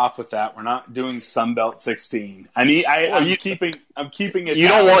 stop with that. We're not doing Sunbelt 16. I'm keeping it. You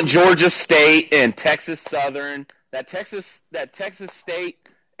don't want Georgia State and Texas Southern. That Texas State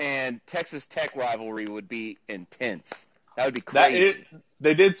and Texas Tech rivalry would be intense. That would be crazy.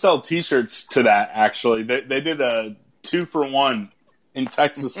 They did sell T-shirts to that, actually. They did a 2-for-1 in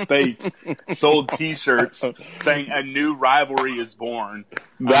Texas State. Sold T-shirts saying a new rivalry is born.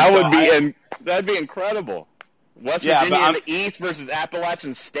 That'd be incredible. West Virginia in the East versus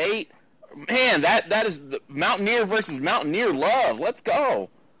Appalachian State. Man, that is the Mountaineer versus Mountaineer love. Let's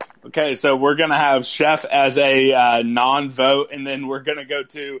go. Okay, so we're going to have Chef as a non-vote, and then we're going to go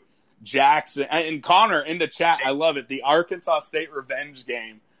to Jackson. And Connor in the chat, I love it. The Arkansas State revenge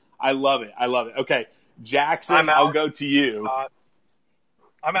game. I love it. Okay, Jackson, I'll go to you.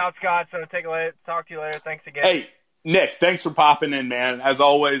 I'm out, Scott, so talk to you later. Thanks again. Hey, Nick, thanks for popping in, man. As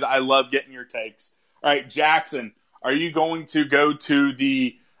always, I love getting your takes. All right, Jackson, are you going to go to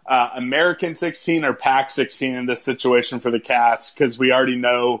the American 16 or Pac-16 in this situation for the Cats? Because we already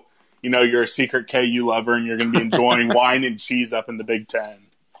know, you're a secret KU lover and you're going to be enjoying wine and cheese up in the Big Ten.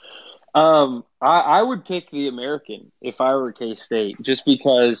 I would pick the American if I were K-State, just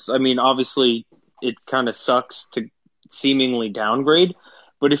because, obviously it kind of sucks to seemingly downgrade.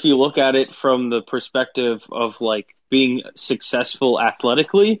 But if you look at it from the perspective of like being successful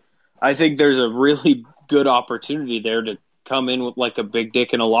athletically, I think there's a really good opportunity there to come in with like a big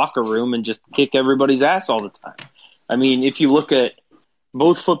dick in a locker room and just kick everybody's ass all the time. If you look at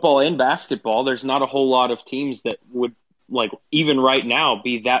both football and basketball, there's not a whole lot of teams that would, like, even right now,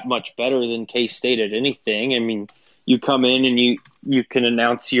 be that much better than K-State at anything. You come in and you can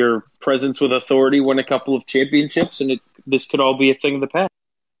announce your presence with authority, win a couple of championships, and this could all be a thing of the past.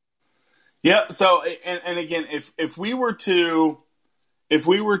 Yep. So, and again, if we were to,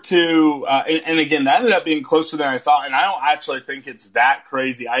 and again, that ended up being closer than I thought, and I don't actually think it's that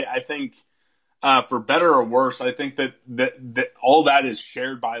crazy. I think, for better or worse, I think that all that is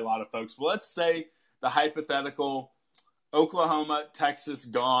shared by a lot of folks. Well, let's say the hypothetical Oklahoma, Texas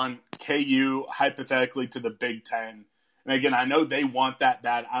gone, KU hypothetically to the Big Ten. And again, I know they want that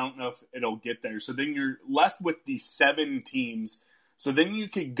bad. I don't know if it'll get there. So then you're left with these 7 teams. So then you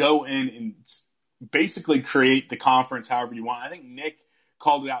could go in and basically create the conference however you want. I think Nick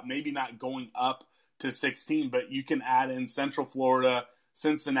called it out, maybe not going up to 16, but you can add in Central Florida,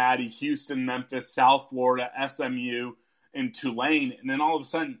 Cincinnati, Houston, Memphis, South Florida, SMU, and Tulane. And then all of a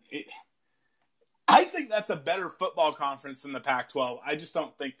sudden, I think that's a better football conference than the Pac-12. I just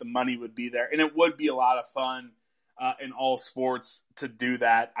don't think the money would be there. And it would be a lot of fun in all sports to do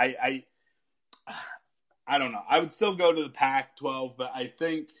that. I don't know. I would still go to the Pac-12, but I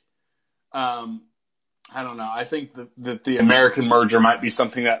think I don't know. I think that the American merger might be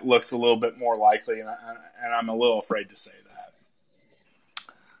something that looks a little bit more likely, and I'm a little afraid to say that.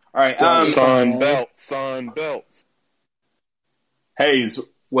 All right. Sun belts. Hayes,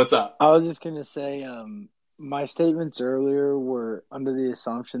 what's up? I was just gonna say, my statements earlier were under the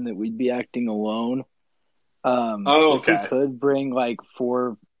assumption that we'd be acting alone. If we could bring like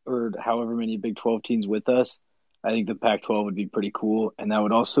 4 or however many Big 12 teams with us, I think the Pac-12 would be pretty cool, and that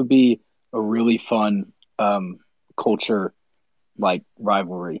would also be a really fun culture like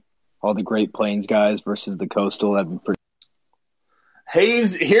rivalry. All the Great Plains guys versus the Coastal, that'd be pretty.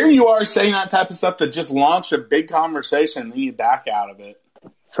 Hayes, here you are saying that type of stuff that just launched a big conversation, and then you back out of it.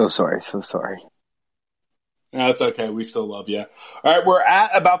 So sorry. No, it's okay. We still love you. All right, we're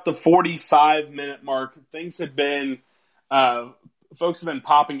at about the 45-minute mark. Things have been, folks have been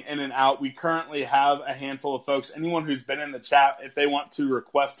popping in and out. We currently have a handful of folks. Anyone who's been in the chat, if they want to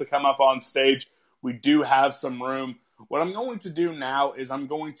request to come up on stage, we do have some room. What I'm going to do now is I'm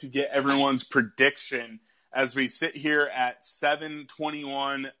going to get everyone's prediction as we sit here at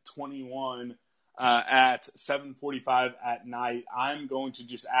 7:21:21 at 7:45 at night. I'm going to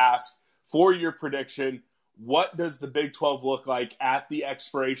just ask for your prediction. What does the Big 12 look like at the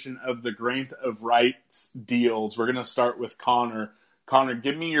expiration of the grant of rights deals? We're going to start with Connor. Connor,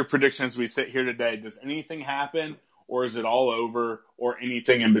 give me your prediction as we sit here today. Does anything happen, or is it all over, or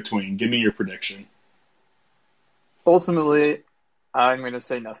anything in between? Give me your prediction. Ultimately, I'm going to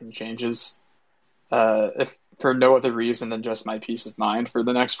say nothing changes. If for no other reason than just my peace of mind for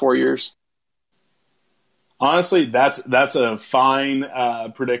the next 4 years. Honestly, that's a fine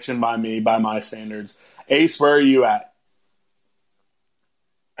prediction by me, by my standards. Ace, where are you at?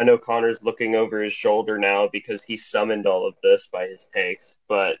 I know Connor's looking over his shoulder now because he summoned all of this by his takes,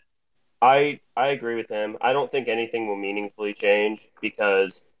 but I agree with him. I don't think anything will meaningfully change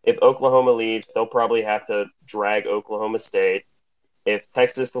because if Oklahoma leaves, they'll probably have to drag Oklahoma State. If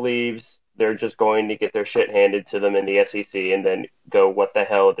Texas leaves, they're just going to get their shit handed to them in the SEC and then go, what the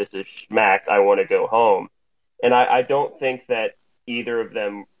hell, this is schmacked, I want to go home. And I don't think that either of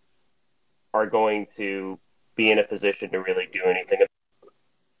them are going to be in a position to really do anything.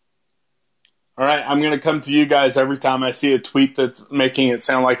 All right, I'm going to come to you guys every time I see a tweet that's making it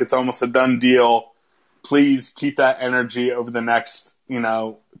sound like it's almost a done deal. Please keep that energy over the next,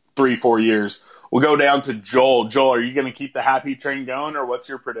 3-4 years. We'll go down to Joel. Joel, are you going to keep the happy train going, or what's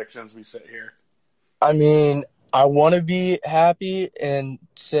your prediction as we sit here? I mean, I want to be happy and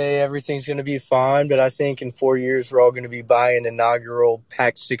say everything's going to be fine, but I think in 4 years we're all going to be buying inaugural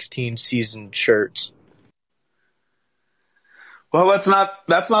Pac-16 season shirts. Well, that's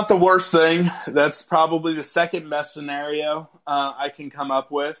not the worst thing. That's probably the second best scenario I can come up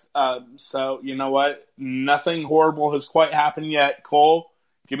with. So you know what? Nothing horrible has quite happened yet. Cole,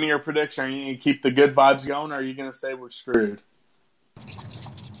 give me your prediction. Are you going to keep the good vibes going, or are you going to say we're screwed?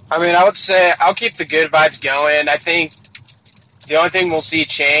 I mean, I would say I'll keep the good vibes going. I think the only thing we'll see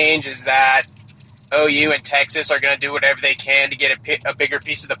change is that OU and Texas are going to do whatever they can to get a bigger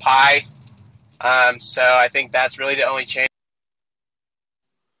piece of the pie. So I think that's really the only change.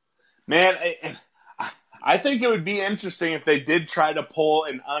 Man, I think it would be interesting if they did try to pull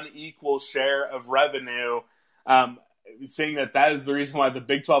an unequal share of revenue, seeing that is the reason why the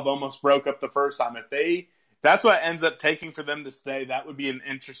Big 12 almost broke up the first time. If that's what ends up taking for them to stay, that would be an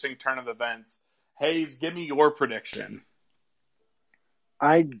interesting turn of events. Hayes, give me your prediction.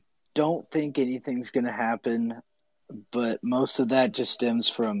 I don't think anything's going to happen, but most of that just stems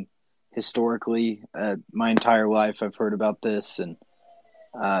from historically. My entire life I've heard about this, and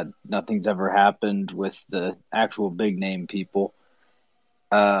nothing's ever happened with the actual big name people,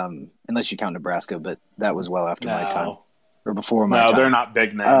 unless you count Nebraska, but that was well after my time or before my time. No, they're not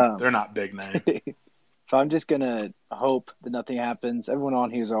big name. They're not big name. So I'm just gonna hope that nothing happens. Everyone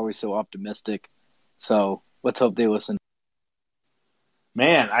on here is always so optimistic, so let's hope they listen.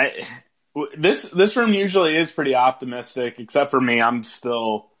 Man, this room usually is pretty optimistic, except for me. I'm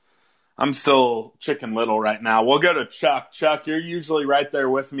still Chicken Little right now. We'll go to Chuck. Chuck, you're usually right there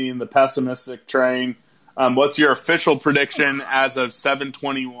with me in the pessimistic train. What's your official prediction as of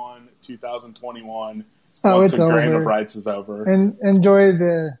 7/21/2021? Once the grant of rights is over. And enjoy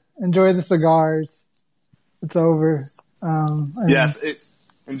the cigars. It's over. Yes,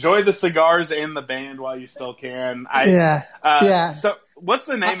 enjoy the cigars and the band while you still can. Yeah. So, what's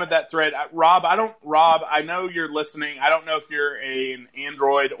the name of that thread, Rob? I know you're listening. I don't know if you're an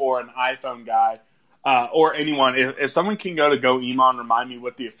Android or an iPhone guy, or anyone. If someone can go to GoEma and remind me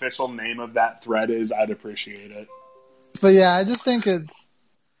what the official name of that thread is, I'd appreciate it. But yeah, I just think I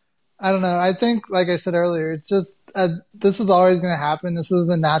don't know. I think, like I said earlier, it's just this is always going to happen. This is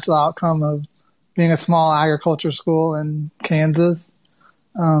the natural outcome of being a small agriculture school in Kansas.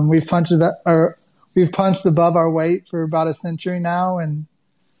 We've punched above our weight for about a century now, and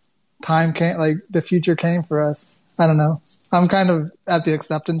time came, like the future came for us. I don't know. I'm kind of at the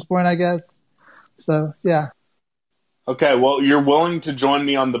acceptance point, I guess. So yeah. Okay, well, you're willing to join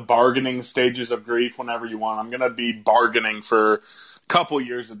me on the bargaining stages of grief whenever you want. I'm going to be bargaining for a couple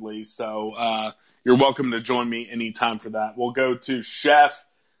years at least, so you're welcome to join me anytime for that. We'll go to Chef.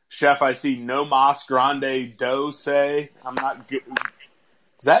 Chef, I see No Mas Grande Dose. I'm not good.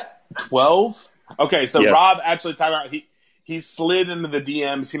 Is that 12? Okay, so Yeah. Rob, actually, time out. He slid into the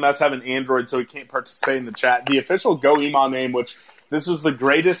DMs. He must have an Android, so he can't participate in the chat. The official Go Email name, which this was the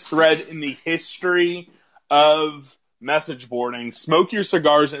greatest thread in the history of message boarding. Smoke your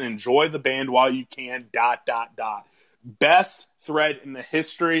cigars and enjoy the band while you can, ... Best thread in the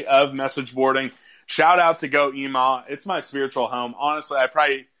history of message boarding. Shout out to Go Email. It's my spiritual home. Honestly, I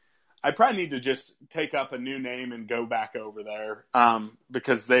probably need to just take up a new name and go back over there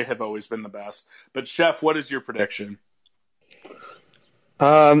because they have always been the best. But, Chef, what is your prediction?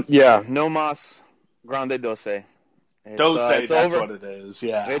 Yeah, No Mas Grande Dose. Dose, that's over. what it is,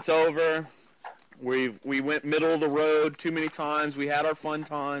 yeah. It's over. We went middle of the road too many times. We had our fun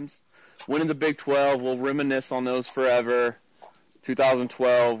times. Winning the Big 12, we'll reminisce on those forever.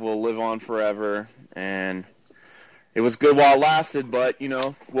 2012 will live on forever. And it was good while it lasted, but,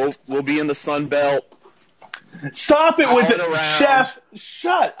 we'll be in the Sun Belt. Stop it with it, Chef.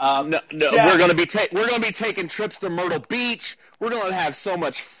 Shut up. No, Chef. we're gonna be taking trips to Myrtle Beach. We're gonna have so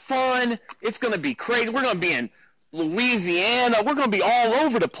much fun. It's gonna be crazy. We're gonna be in Louisiana. We're gonna be all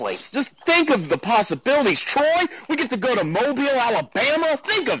over the place. Just think of the possibilities, Troy. We get to go to Mobile, Alabama.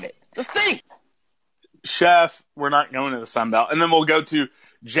 Think of it. Just think. Chef, we're not going to the Sun Belt. And then we'll go to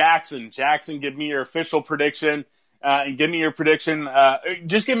Jackson. Jackson, give me your official prediction. And give me your prediction.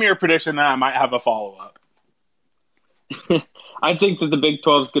 Just give me your prediction, then I might have a follow-up. I think that the Big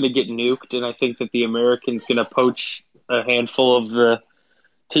 12 is going to get nuked, and I think that the American's going to poach a handful of the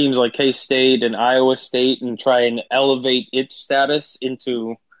teams like K-State and Iowa State and try and elevate its status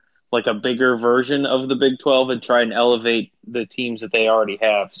into like a bigger version of the Big 12 and try and elevate the teams that they already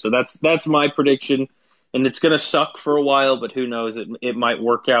have. So that's my prediction, and it's going to suck for a while, but who knows? It might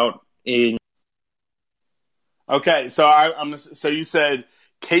work out in. Okay, so so you said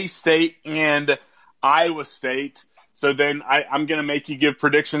K-State and Iowa State. So then I'm going to make you give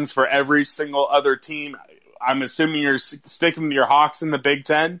predictions for every single other team. I'm assuming you're sticking with your Hawks in the Big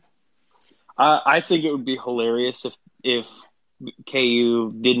Ten? I think it would be hilarious if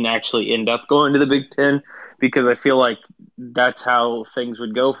KU didn't actually end up going to the Big Ten, because I feel like that's how things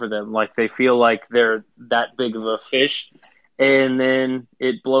would go for them. Like they feel like they're that big of a fish, and then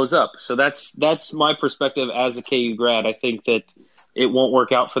it blows up. So that's my perspective as a KU grad. I think that it won't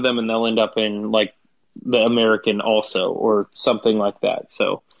work out for them, and they'll end up in like the American also or something like that.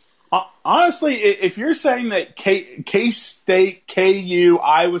 So honestly, if you're saying that K-State, KU,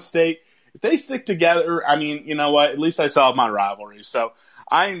 Iowa State, if they stick together, I mean, you know what? At least I still have my rivalries. So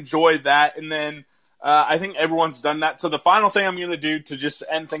I enjoy that. And then I think everyone's done that. So the final thing I'm going to do to just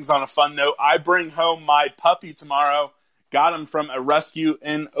end things on a fun note, I bring home my puppy tomorrow. Got him from a rescue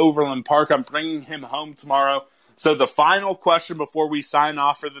in Overland Park. I'm bringing him home tomorrow. So the final question before we sign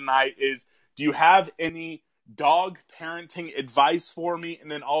off for the night is, do you have any dog parenting advice for me? And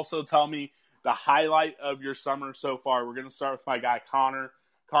then also tell me the highlight of your summer so far. We're going to start with my guy, Connor.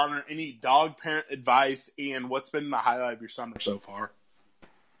 Connor, any dog parent advice, and what's been the highlight of your summer so far?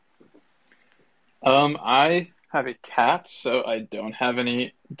 I have a cat, so I don't have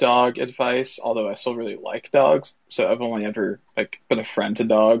any dog advice, although I still really like dogs. So I've only ever been a friend to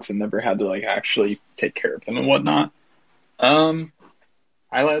dogs and never had to actually take care of them and whatnot.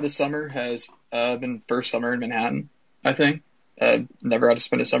 Highlight of the summer has been first summer in Manhattan, I think. Never had to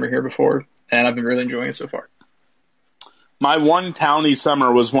spend a summer here before, and I've been really enjoying it so far. My one townie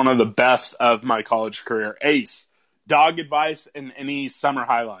summer was one of the best of my college career. Ace, dog advice and any summer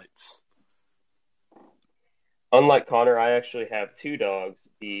highlights? Unlike Connor, I actually have two dogs,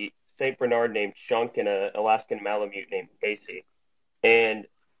 the St. Bernard named Shunk and an Alaskan Malamute named Casey. And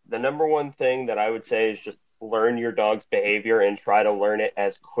the number one thing that I would say is just learn your dog's behavior and try to learn it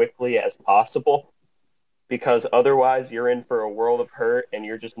as quickly as possible, because otherwise you're in for a world of hurt and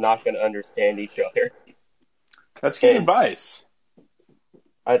you're just not going to understand each other. That's good advice.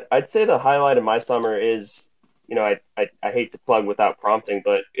 I'd say the highlight of my summer is, I hate to plug without prompting,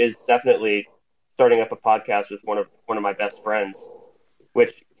 but is definitely starting up a podcast with one of my best friends,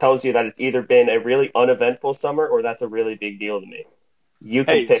 which tells you that it's either been a really uneventful summer or that's a really big deal to me. You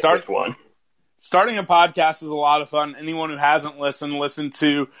can pick which one. Starting a podcast is a lot of fun. Anyone who hasn't listened, listen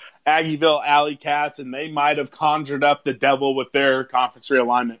to Aggieville Alley Cats, and they might have conjured up the devil with their conference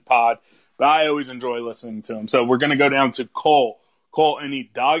realignment pod. But I always enjoy listening to them. So we're going to go down to Cole. Cole, any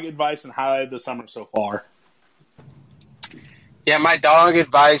dog advice and highlight of the summer so far? Yeah, my dog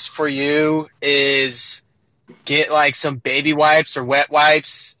advice for you is get like some baby wipes or wet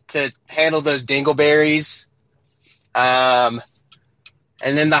wipes to handle those dingleberries. And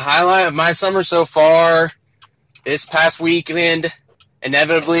then the highlight of my summer so far, this past weekend,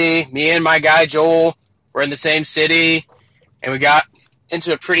 inevitably, me and my guy Joel were in the same city, and we got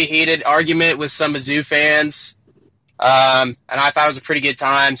into a pretty heated argument with some Mizzou fans. And I thought it was a pretty good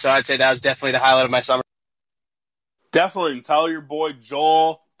time, so I'd say that was definitely the highlight of my summer. Definitely. And tell your boy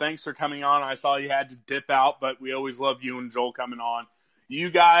Joel, thanks for coming on. I saw you had to dip out, but we always love you and Joel coming on. You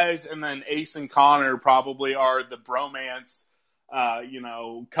guys and then Ace and Connor probably are the bromance,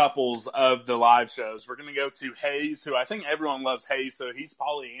 couples of the live shows. We're going to go to Hayes, who I think everyone loves Hayes, so he's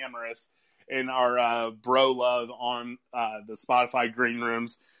polyamorous in our bro love on the Spotify green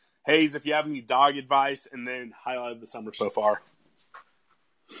rooms. Hayes, if you have any dog advice, and then highlight of the summer so far.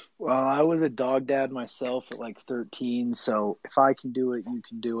 Well, I was a dog dad myself at like 13, so if I can do it, you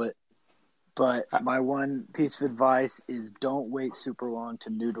can do it. But my one piece of advice is don't wait super long to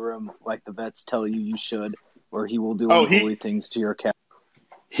neuter him like the vets tell you should, or he will do unholy things to your cat.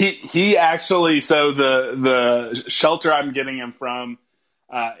 He actually, so the shelter I'm getting him from,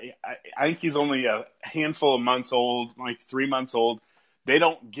 I think he's only a handful of months old, like 3 months old. They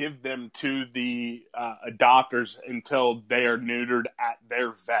don't give them to the adopters until they are neutered at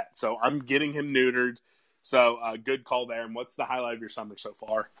their vet. So I'm getting him neutered. So good call there. And what's the highlight of your summer so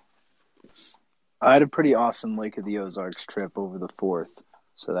far? I had a pretty awesome Lake of the Ozarks trip over the 4th,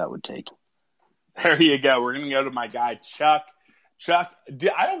 so that would take it. There you go. We're going to go to my guy, Chuck. Chuck,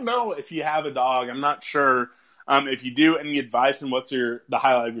 I don't know if you have a dog. I'm not sure. If you do, any advice, and what's the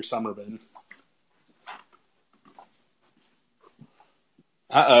highlight of your summer been?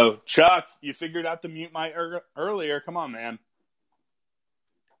 Uh-oh. Chuck, you figured out the mute mic earlier. Come on, man.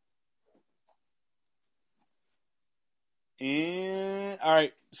 And all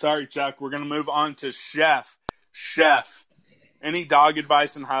right. Sorry, Chuck. We're going to move on to Chef. Chef, any dog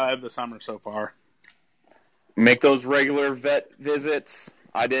advice and highlight of the summer so far? Make those regular vet visits.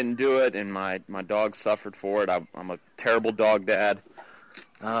 I didn't do it, and my dog suffered for it. I'm a terrible dog dad.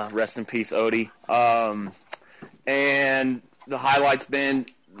 Rest in peace, Odie. And the highlight's been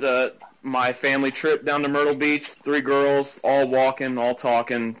my family trip down to Myrtle Beach. 3 girls, all walking, all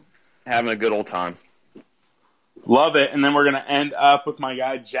talking, having a good old time. Love it. And then we're going to end up with my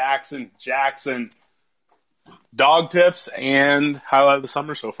guy, Jackson. Jackson, dog tips and highlight of the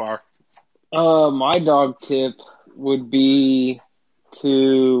summer so far. My dog tip would be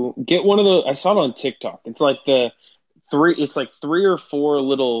to get one of the, I saw it on TikTok. It's like three or four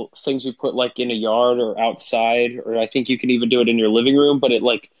little things you put like in a yard or outside, or I think you can even do it in your living room, but it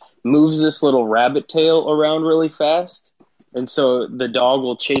like moves this little rabbit tail around really fast. And so the dog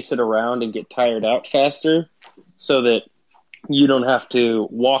will chase it around and get tired out faster so that you don't have to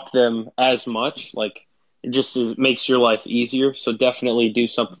walk them as much. Like it just makes your life easier. So definitely do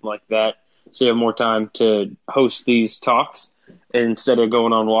something like that so you have more time to host these talks instead of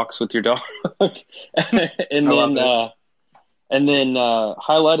going on walks with your dog. And then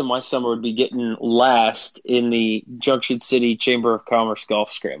highlight of my summer would be getting last in the Junction City Chamber of Commerce Golf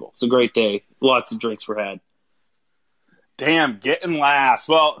Scramble. It's a great day. Lots of drinks were had. Damn, getting last.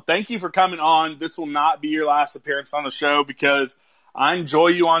 Well, thank you for coming on. This will not be your last appearance on the show because I enjoy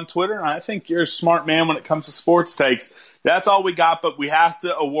you on Twitter, and I think you're a smart man when it comes to sports takes. That's all we got, but we have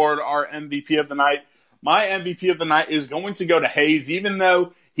to award our MVP of the night. My MVP of the night is going to go to Hayes. Even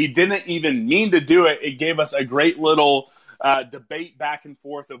though he didn't even mean to do it, it gave us a great little debate back and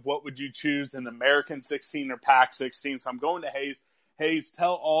forth of what would you choose, an American 16 or Pac 16. So I'm going to Hayes. Hayes,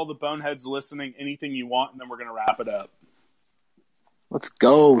 tell all the boneheads listening anything you want, and then we're going to wrap it up. Let's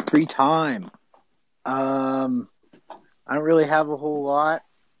go. 3-time. I don't really have a whole lot.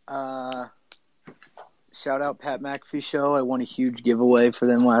 Shout out Pat McAfee Show. I won a huge giveaway for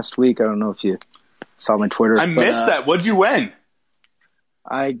them last week. I don't know if you saw my Twitter. I missed that. What'd you win?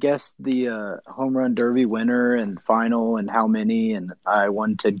 I guessed the home run derby winner and final and how many, and I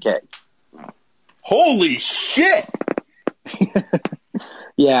won $10K. Holy shit!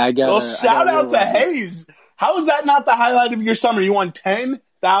 Yeah, I got. Well, shout out to Hayes. How is that not the highlight of your summer? You won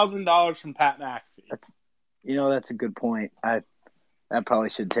 $10,000 from Pat McAfee. That's a good point. I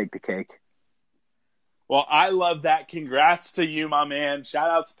probably should take the cake. Well, I love that. Congrats to you, my man. Shout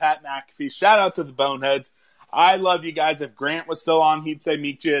out to Pat McAfee. Shout out to the Boneheads. I love you guys. If Grant was still on, he'd say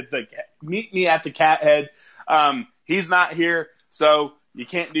meet me at the Cat Head. He's not here, so you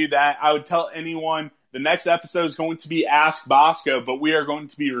can't do that. I would tell anyone the next episode is going to be Ask Boscoe, but we are going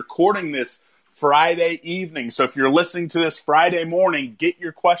to be recording this Friday evening. So if you're listening to this Friday morning, get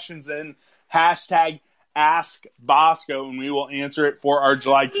your questions in. Hashtag Ask Boscoe, and we will answer it for our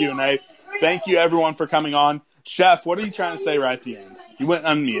July Q&A. Thank you, everyone, for coming on. Chef, what are you trying to say right at the end? You went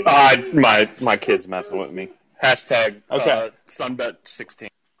unmuted. My kid's messing with me. Hashtag Sunbet16.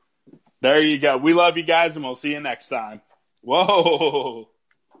 There you go. We love you guys, and we'll see you next time. Whoa.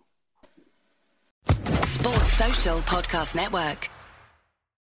 Sports Social Podcast Network.